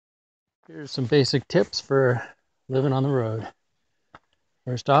Here's some basic tips for living on the road.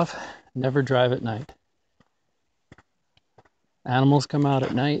 First off, never drive at night. Animals come out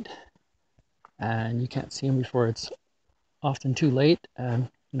at night and you can't see them before it's often too late. And,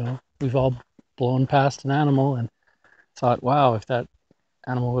 we've all blown past an animal and thought, wow, if that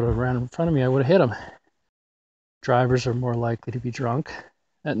animal would have ran in front of me, I would have hit him. Drivers are more likely to be drunk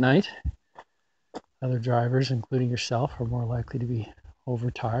at night. Other drivers, including yourself, are more likely to be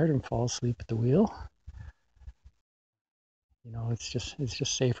overtired and fall asleep at the wheel. It's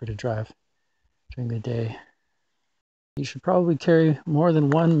just safer to drive during the day. You should probably carry more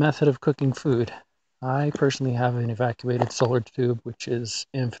than one method of cooking food. I personally have an evacuated solar tube, which is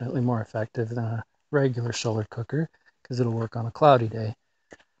infinitely more effective than a regular solar cooker because it'll work on a cloudy day.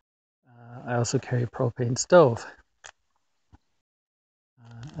 I also carry a propane stove.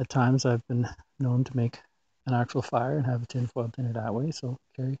 At times I've been known to make an actual fire and have a tinfoil dinner that way, so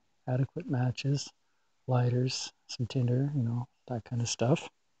carry adequate matches, lighters, some tinder, that kind of stuff.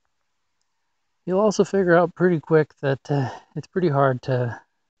 You'll also figure out pretty quick that it's pretty hard to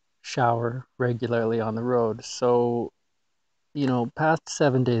shower regularly on the road. So, past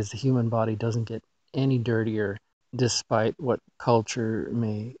 7 days, the human body doesn't get any dirtier despite what culture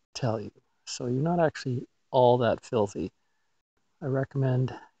may tell you. So you're not actually all that filthy. I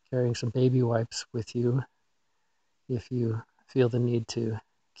recommend carrying some baby wipes with you if you feel the need to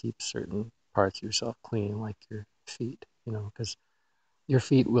keep certain parts of yourself clean, like your feet, because your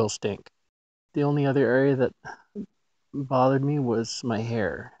feet will stink. The only other area that bothered me was my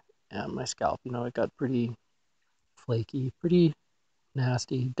hair and my scalp. It got pretty flaky, pretty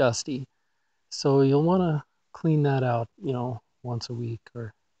nasty, dusty. So you'll want to clean that out, once a week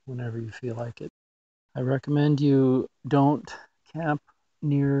or whenever you feel like it. I recommend you don't camp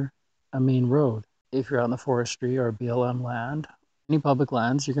near a main road. If you're out in the forestry or BLM land, any public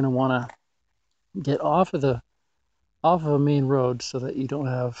lands, you're going to want to get off of a main road so that you don't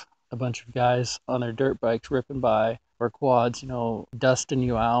have a bunch of guys on their dirt bikes ripping by or quads, dusting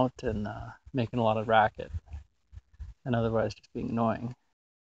you out and making a lot of racket and otherwise just being annoying.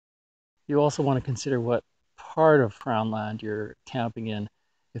 You also want to consider what part of Crown land you're camping in.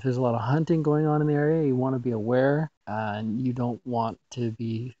 If there's a lot of hunting going on in the area, you want to be aware and you don't want to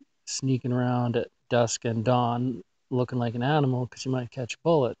be sneaking around at dusk and dawn looking like an animal because you might catch a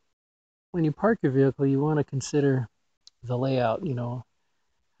bullet. When you park your vehicle, you want to consider the layout,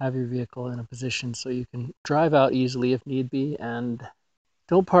 have your vehicle in a position so you can drive out easily if need be, and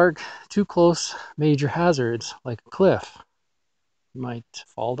don't park too close major hazards like a cliff. You might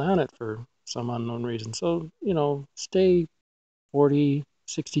fall down it for some unknown reason. So, stay 40,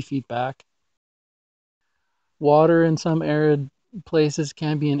 60 feet back. Water in some arid places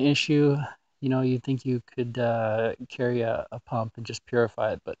can be an issue. You'd think you could carry a pump and just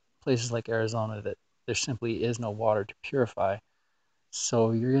purify it, but places like Arizona, that there simply is no water to purify.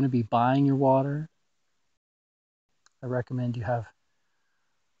 So you're going to be buying your water. I recommend you have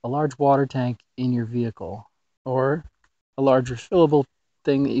a large water tank in your vehicle or a large refillable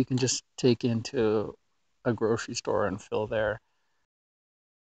thing that you can just take into a grocery store and fill there.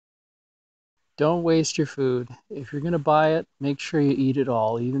 Don't waste your food. If you're going to buy it, make sure you eat it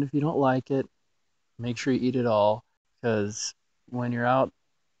all. Even if you don't like it, make sure you eat it all, because when you're out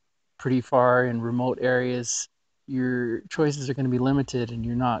pretty far in remote areas, your choices are going to be limited and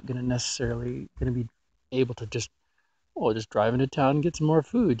you're not going to necessarily going to be able to just drive into town and get some more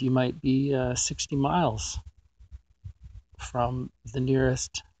food. You might be 60 miles from the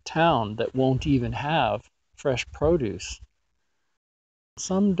nearest town that won't even have fresh produce.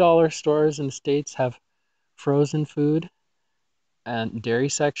 Some dollar stores in the States have frozen food and dairy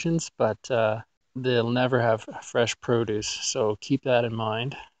sections, but they'll never have fresh produce, so keep that in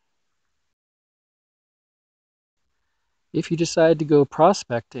mind. If you decide to go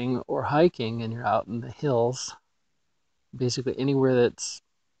prospecting or hiking and you're out in the hills, basically anywhere that's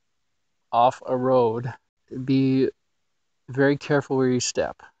off a road, be very careful where you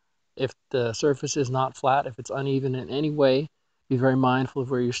step. If the surface is not flat, if it's uneven in any way, be very mindful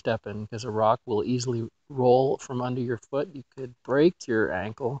of where you're stepping, because a rock will easily roll from under your foot. You could break your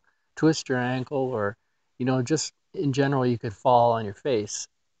ankle, twist your ankle, or, just in general, you could fall on your face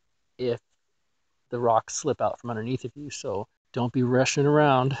if the rocks slip out from underneath of you. So don't be rushing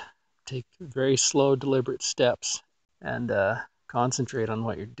around. Take very slow, deliberate steps and concentrate on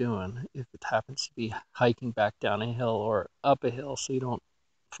what you're doing if it happens to be hiking back down a hill or up a hill so you don't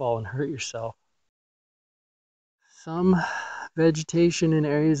fall and hurt yourself. Some vegetation in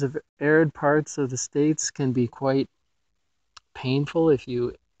areas of arid parts of the States can be quite painful if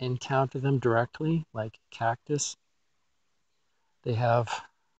you encounter them directly, like cactus. They have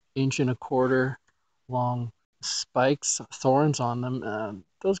 1.25 inch long spikes, thorns on them.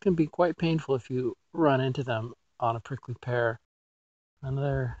 Those can be quite painful if you run into them on a prickly pear.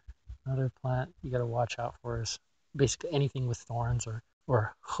 Another plant you got to watch out for is basically anything with thorns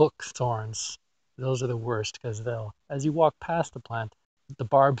or hook thorns. Those are the worst because they'll, as you walk past the plant, the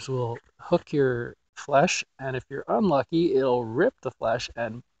barbs will hook your flesh, and if you're unlucky, it'll rip the flesh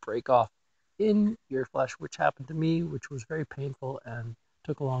and break off in your flesh, which happened to me, which was very painful and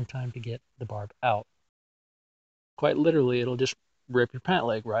took a long time to get the barb out. Quite literally, it'll just rip your pant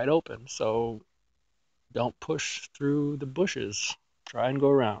leg right open. So don't push through the bushes. Try and go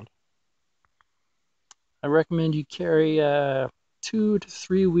around. I recommend you carry a 2 to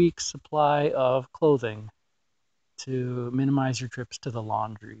 3 weeks supply of clothing to minimize your trips to the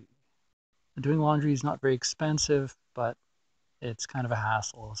laundry. Doing laundry is not very expensive, but it's kind of a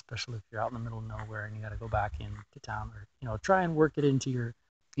hassle, especially if you're out in the middle of nowhere and you got to go back into town, or try and work it into your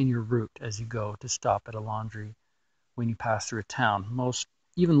route as you go to stop at a laundry when you pass through a town. Most,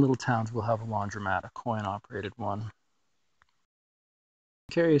 even little towns, will have a laundromat, a coin-operated one.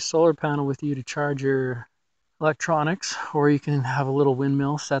 Carry a solar panel with you to charge your electronics, or you can have a little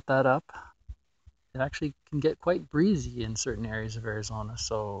windmill, set that up. It actually can get quite breezy in certain areas of Arizona,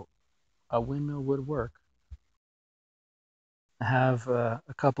 so a windmill would work. Have a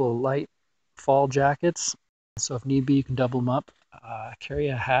couple of light fall jackets, so if need be, you can double them up. Carry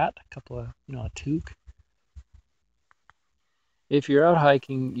a hat, a couple of, a toque. If you're out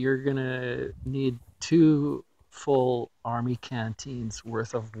hiking, you're gonna need 2 full army canteens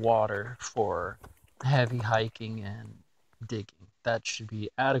worth of water for heavy hiking and digging. That should be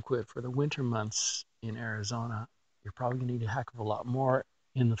adequate for the winter months in Arizona. You're probably gonna need a heck of a lot more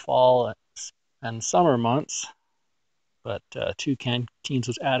in the fall and summer months, but 2 canteens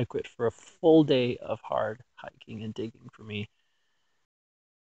was adequate for a full day of hard hiking and digging for me.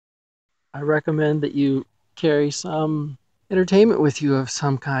 I recommend that you carry some entertainment with you of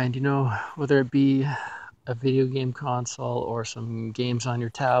some kind, whether it be a video game console or some games on your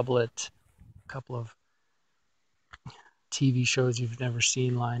tablet, a couple of TV shows you've never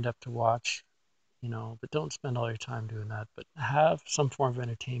seen lined up to watch, but don't spend all your time doing that. But have some form of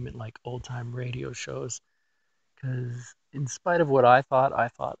entertainment like old time radio shows. Because in spite of what I thought,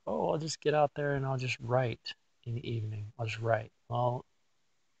 oh, I'll just get out there and I'll just write in the evening. I'll just write. Well,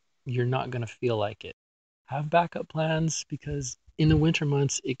 you're not going to feel like it. Have backup plans because in the winter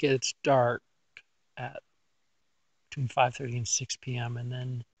months it gets dark at between 5:30 and 6 p.m. and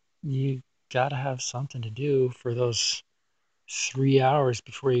then you got to have something to do for those 3 hours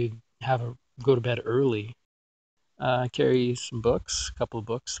before you go to bed early. Carry some books, a couple of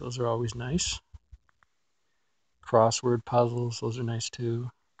books. Those are always nice. Crossword puzzles, those are nice too.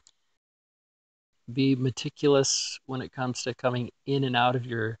 Be meticulous when it comes to coming in and out of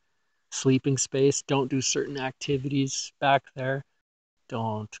your sleeping space. Don't do certain activities back there.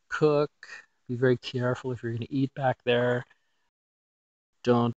 Don't cook. Be very careful if you're going to eat back there.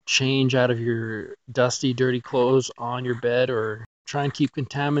 Don't change out of your dusty, dirty clothes on your bed, or try and keep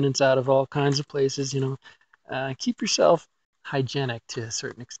contaminants out of all kinds of places. Keep yourself hygienic to a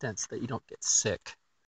certain extent so that you don't get sick.